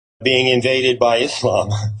being invaded by Islam.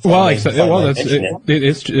 Well, it's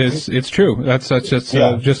true. That's just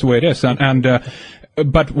the way it is.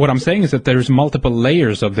 But what I'm saying is that there's multiple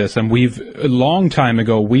layers of this, and a long time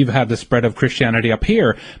ago, we've had the spread of Christianity up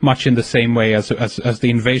here, much in the same way as the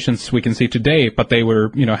invasions we can see today, but they were,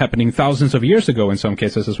 happening thousands of years ago in some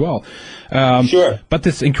cases as well. Sure. But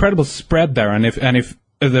this incredible spread there, and if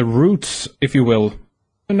the roots, if you will,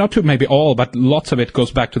 not to maybe all, but lots of it goes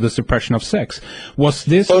back to the suppression of sex. Was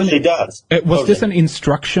this this an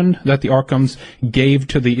instruction that the archons gave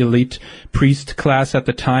to the elite priest class at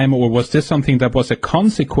the time, or was this something that was a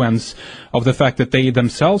consequence of the fact that they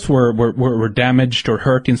themselves were damaged or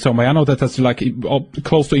hurt in some way? I know that that's like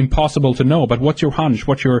close to impossible to know, but what's your hunch?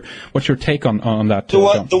 What's your take on that?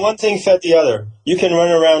 The one thing fed the other. You can run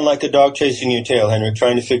around like a dog chasing your tail, Henrik,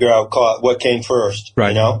 trying to figure out what came first.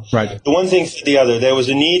 Right. Right. The one thing fed the other. There was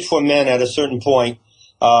a need for men at a certain point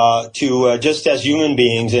to just as human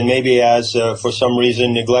beings, and maybe as for some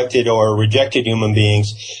reason neglected or rejected human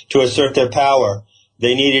beings, to assert their power.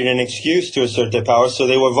 They needed an excuse to assert their power, so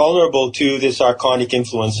they were vulnerable to this archonic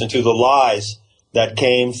influence and to the lies that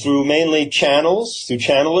came through mainly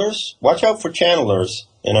channelers. Watch out for channelers,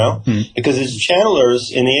 because it's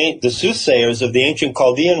channelers in the soothsayers of the ancient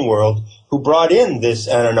Chaldean world who brought in this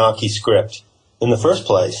Anunnaki script in the first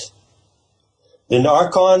place. The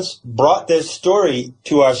archons brought this story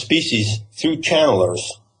to our species through channelers,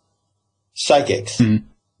 psychics.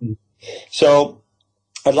 Mm-hmm. So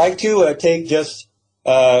I'd like to take just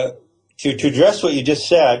to address what you just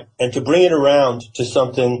said and to bring it around to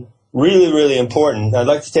something really, really important. I'd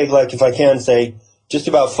like to take, if I can say, just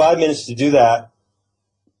about 5 minutes to do that,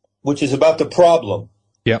 which is about the problem.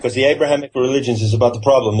 Yeah. Because the Abrahamic religions is about the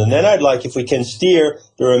problem. And then I'd like, if we can steer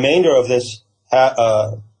the remainder of this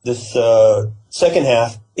second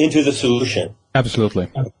half into the solution. Absolutely.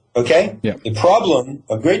 Okay? Yeah. The problem,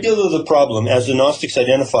 a great deal of the problem, as the Gnostics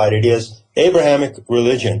identified it, is Abrahamic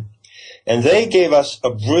religion. And they gave us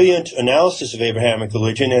a brilliant analysis of Abrahamic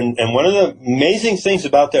religion, and one of the amazing things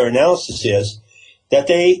about their analysis is that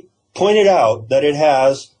they pointed out that it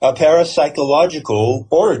has a parapsychological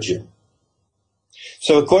origin.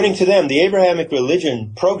 So according to them, the Abrahamic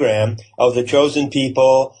religion program of the chosen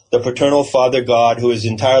people, the paternal father God who is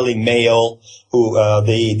entirely male, who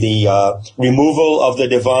the removal of the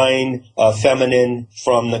divine feminine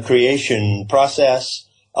from the creation process,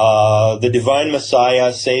 the divine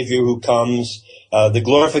Messiah, Savior who comes, the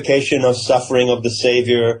glorification of suffering of the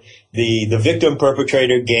Savior, the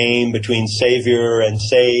victim-perpetrator game between Savior and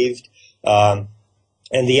saved, and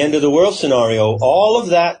the end of the world scenario, all of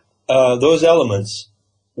that, those elements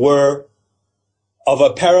were of a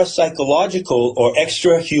parapsychological or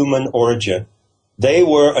extra-human origin. They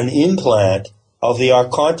were an implant of the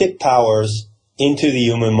archontic powers into the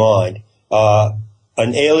human mind,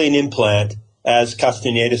 an alien implant, as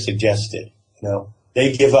Castaneda suggested.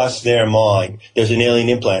 They give us their mind. There's an alien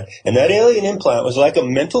implant. And that alien implant was like a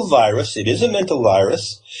mental virus. It is a mental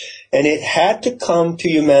virus. And it had to come to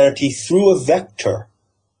humanity through a vector,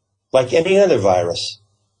 like any other virus.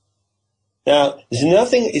 Now,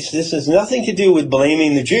 this has nothing to do with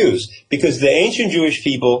blaming the Jews, because the ancient Jewish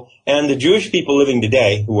people and the Jewish people living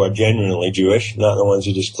today, who are genuinely Jewish, not the ones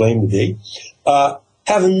who just claim to be,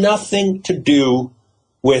 have nothing to do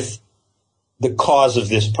with the cause of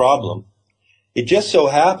this problem. It just so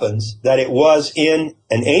happens that it was in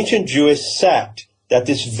an ancient Jewish sect that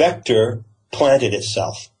this vector planted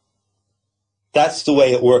itself. That's the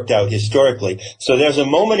way it worked out historically. So there's a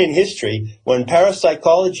moment in history when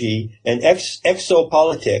parapsychology and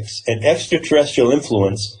exopolitics and extraterrestrial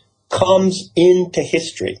influence comes into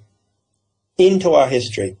history, into our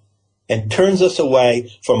history, and turns us away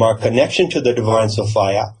from our connection to the divine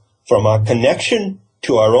Sophia, from our connection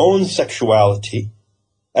to our own sexuality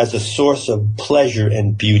as a source of pleasure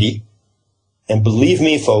and beauty. And believe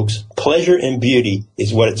me, folks, pleasure and beauty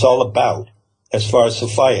is what it's all about as far as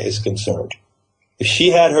Sophia is concerned. If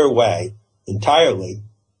she had her way entirely,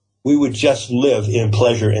 we would just live in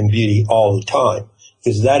pleasure and beauty all the time,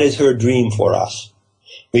 because that is her dream for us.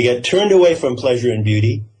 We get turned away from pleasure and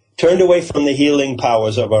beauty, turned away from the healing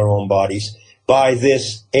powers of our own bodies by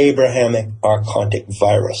this Abrahamic archontic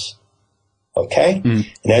virus. Okay? Mm.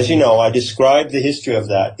 And as you know, I described the history of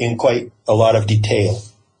that in quite a lot of detail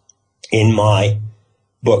in my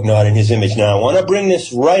book, Not in His Image. Now, I want to bring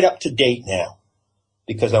this right up to date now,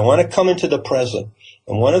 because I want to come into the present.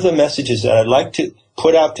 And one of the messages that I'd like to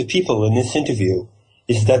put out to people in this interview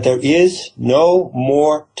is that there is no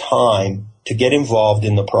more time to get involved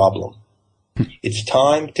in the problem. It's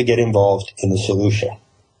time to get involved in the solution.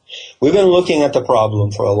 We've been looking at the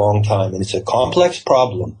problem for a long time, and it's a complex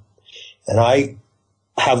problem. And I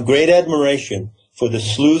have great admiration for the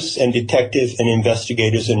sleuths and detectives and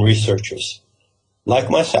investigators and researchers, like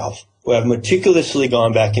myself, who have meticulously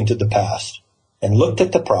gone back into the past and looked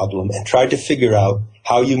at the problem and tried to figure out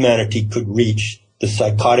how humanity could reach the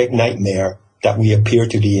psychotic nightmare that we appear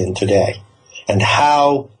to be in today, and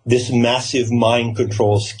how this massive mind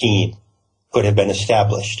control scheme could have been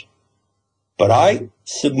established. But I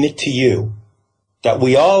submit to you that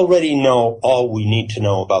we already know all we need to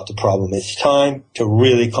know about the problem. It's time to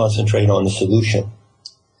really concentrate on the solution.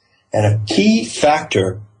 And a key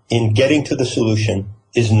factor in getting to the solution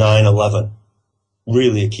is 9/11.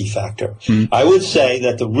 Really a key factor. I would say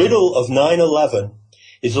that the riddle of 9/11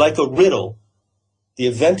 is like a riddle. The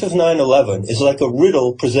event of 9/11 is like a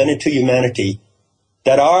riddle presented to humanity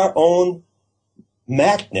that our own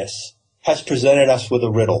madness has presented us with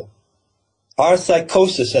a riddle. Our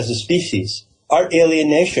psychosis as a species, our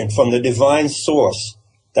alienation from the divine source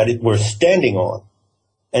that we're standing on,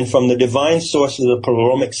 and from the divine source of the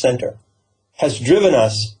pleroma center, has driven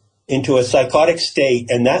us into a psychotic state,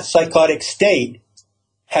 and that psychotic state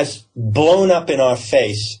has blown up in our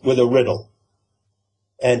face with a riddle.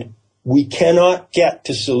 And we cannot get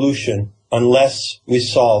to solution unless we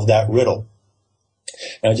solve that riddle.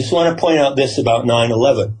 And I just want to point out this about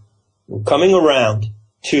 9/11. We're coming around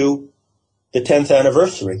to the 10th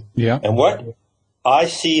anniversary. Yeah. And what I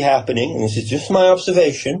see happening, and this is just my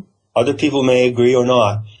observation, other people may agree or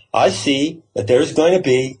not, I see that there's going to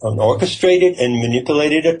be an orchestrated and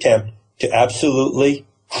manipulated attempt to absolutely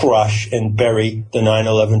crush and bury the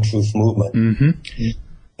 9/11 truth movement. Mm-hmm.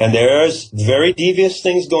 And there's very devious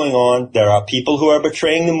things going on. There are people who are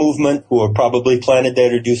betraying the movement, who are probably planted there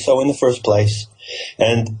to do so in the first place.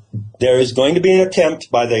 And there is going to be an attempt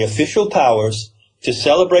by the official powers to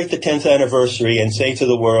celebrate the 10th anniversary and say to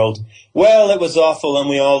the world, well, it was awful and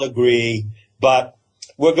we all agree, but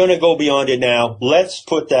we're going to go beyond it now. Let's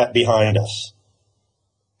put that behind us.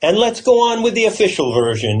 And let's go on with the official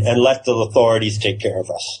version and let the authorities take care of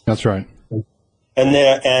us. That's right.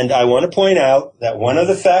 And I want to point out that one of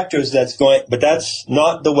the factors but that's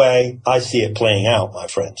not the way I see it playing out, my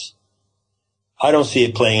friends. I don't see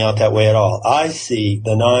it playing out that way at all. I see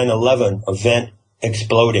the 9/11 event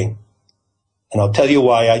exploding. And I'll tell you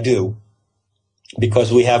why I do.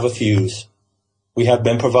 Because we have a fuse. We have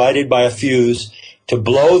been provided by a fuse to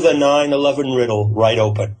blow the 9/11 riddle right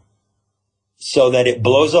open, so that it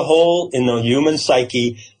blows a hole in the human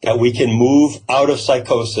psyche that we can move out of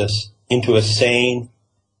psychosis into a sane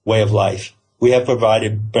way of life. We have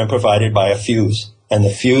been provided by a fuse, and the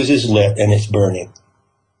fuse is lit and it's burning.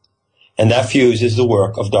 And that fuse is the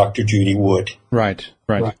work of Dr. Judy Wood. Right.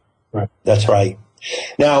 That's right.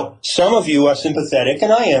 Now, some of you are sympathetic,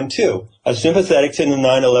 and I am too, are sympathetic to the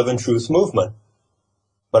 9/11 truth movement.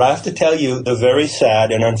 But I have to tell you the very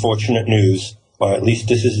sad and unfortunate news, or at least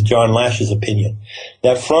this is John Lash's opinion,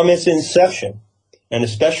 that from its inception, and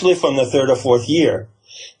especially from the third or fourth year,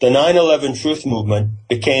 the 9/11 truth movement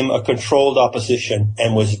became a controlled opposition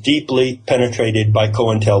and was deeply penetrated by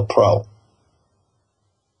COINTELPRO.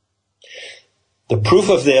 The proof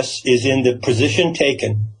of this is in the position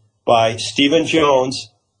taken by Stephen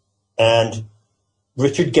Jones and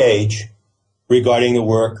Richard Gage regarding the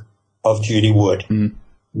work of Judy Wood.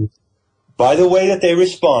 By the way that they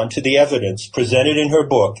respond to the evidence presented in her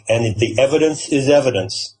book, and the evidence is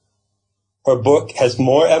evidence. Her book has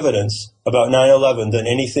more evidence about 9/11 than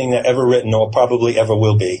anything that ever written or probably ever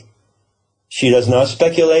will be. She does not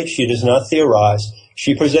speculate. She does not theorize.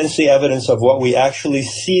 She presents the evidence of what we actually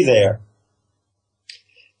see there.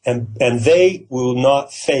 And they will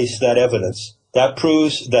not face that evidence. That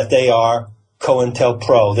proves that they are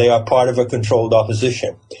COINTELPRO. They are part of a controlled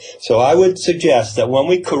opposition. So I would suggest that when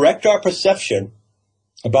we correct our perception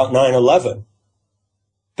about 9/11,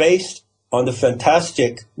 based on the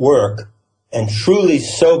fantastic work and truly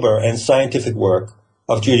sober and scientific work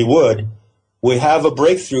of Judy Wood, we have a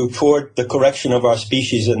breakthrough toward the correction of our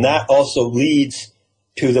species, and that also leads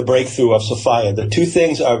to the breakthrough of Sophia. The two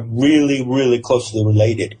things are really, really closely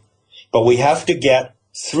related. But we have to get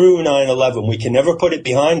through 9/11. We can never put it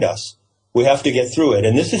behind us. We have to get through it.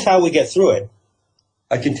 And this is how we get through it.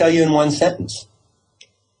 I can tell you in one sentence.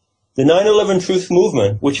 The 9/11 truth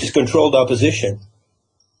movement, which is controlled opposition,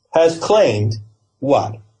 has claimed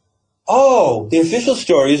what? Oh, the official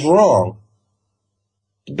story is wrong.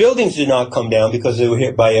 The buildings did not come down because they were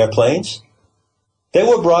hit by airplanes. They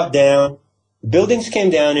were brought down. Buildings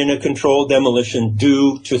came down in a controlled demolition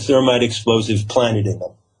due to thermite explosives planted in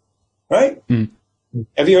them. Right?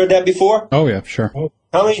 Have you heard that before? Oh, yeah, sure.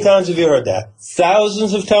 How many times have you heard that?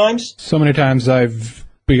 Thousands of times? So many times I've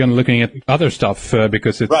begun looking at other stuff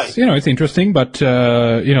because it's, right. It's interesting, but,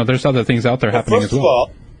 there's other things out there happening as well.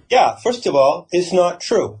 First of all, it's not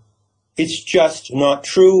true. It's just not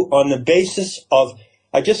true on the basis of,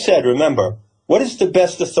 I just said, remember, what is the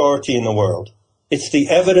best authority in the world? It's the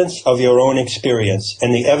evidence of your own experience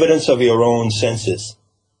and the evidence of your own senses.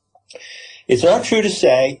 It's not true to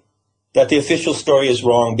say that the official story is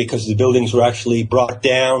wrong because the buildings were actually brought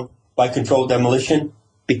down by controlled demolition,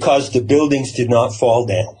 because the buildings did not fall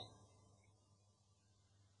down.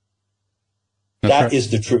 That is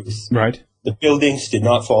the truth. Right. The buildings did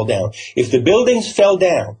not fall down. If the buildings fell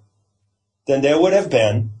down, then there would have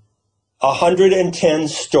been 110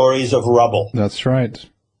 stories of rubble. That's right.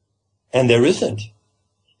 And there isn't.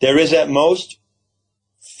 There is at most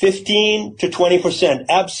 15 to 20%,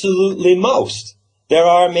 absolutely most. There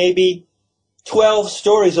are maybe 12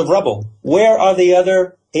 stories of rubble. Where are the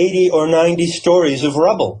other 80 or 90 stories of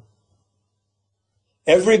rubble?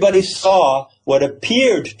 Everybody saw what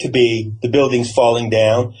appeared to be the buildings falling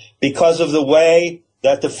down because of the way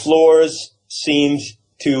that the floors seemed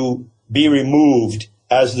to be removed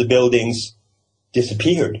as the buildings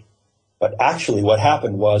disappeared. But actually what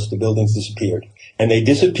happened was the buildings disappeared. And they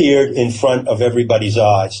disappeared in front of everybody's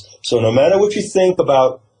eyes. So no matter what you think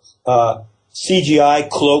about CGI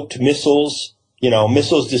cloaked missiles,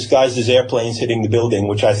 missiles disguised as airplanes hitting the building,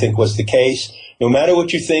 which I think was the case, no matter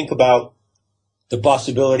what you think about the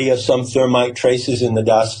possibility of some thermite traces in the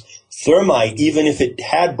dust, thermite, even if it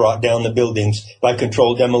had brought down the buildings by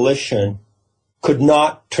controlled demolition, could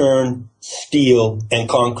not turn steel and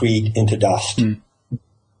concrete into dust.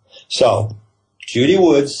 So, Judy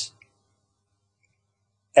Wood's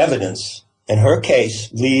evidence and her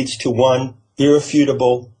case leads to one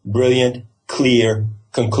irrefutable, brilliant, clear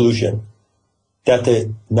conclusion: that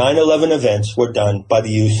the 9/11 events were done by the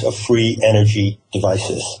use of free energy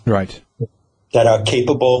devices. Right. That are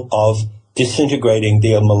capable of disintegrating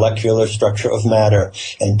the molecular structure of matter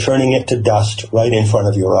and turning it to dust right in front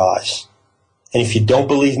of your eyes. And if you don't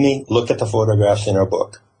believe me, look at the photographs in our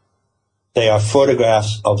book. They are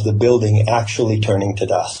photographs of the building actually turning to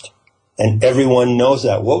dust. And everyone knows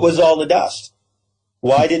that. What was all the dust?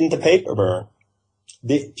 Why didn't the paper burn?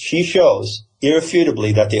 She shows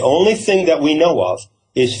irrefutably that the only thing that we know of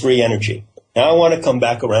is free energy. Now I want to come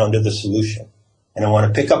back around to the solution. And I want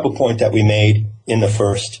to pick up a point that we made in the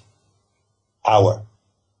first hour.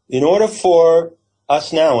 In order for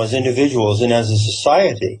us now as individuals and as a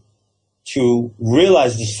society to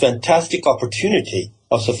realize this fantastic opportunity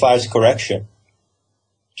of Sophia's correction,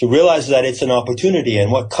 to realize that it's an opportunity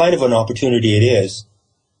and what kind of an opportunity it is,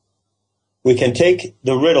 we can take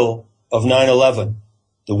the riddle of 9/11.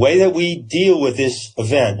 The way that we deal with this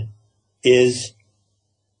event is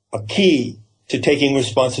a key to taking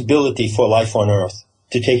responsibility for life on Earth,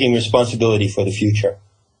 to taking responsibility for the future.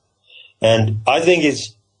 And I think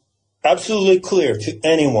it's absolutely clear to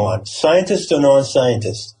anyone, scientist or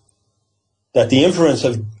non-scientist, that the inference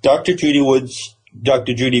of Dr. Judy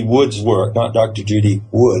Wood's work, not Dr. Judy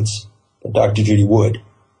Woods, but Dr. Judy Wood,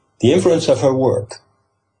 the inference of her work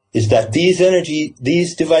is that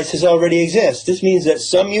these devices already exist. This means that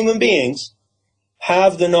some human beings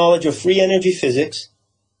have the knowledge of free energy physics.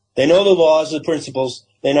 They know the laws, the principles.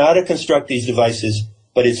 They know how to construct these devices.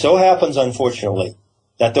 But it so happens, unfortunately,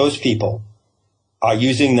 that those people are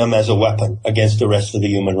using them as a weapon against the rest of the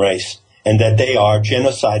human race, and that they are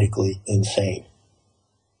genocidically insane.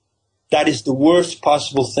 That is the worst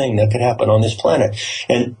possible thing that could happen on this planet.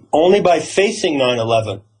 And only by facing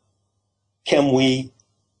 9/11 can we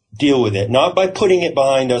deal with it. Not by putting it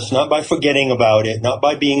behind us, not by forgetting about it, not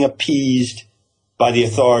by being appeased by the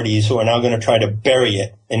authorities who are now going to try to bury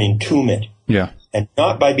it and entomb it. Yeah. And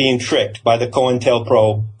not by being tricked by the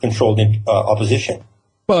COINTELPRO controlled opposition.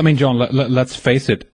 Well, I mean, John, let's face it.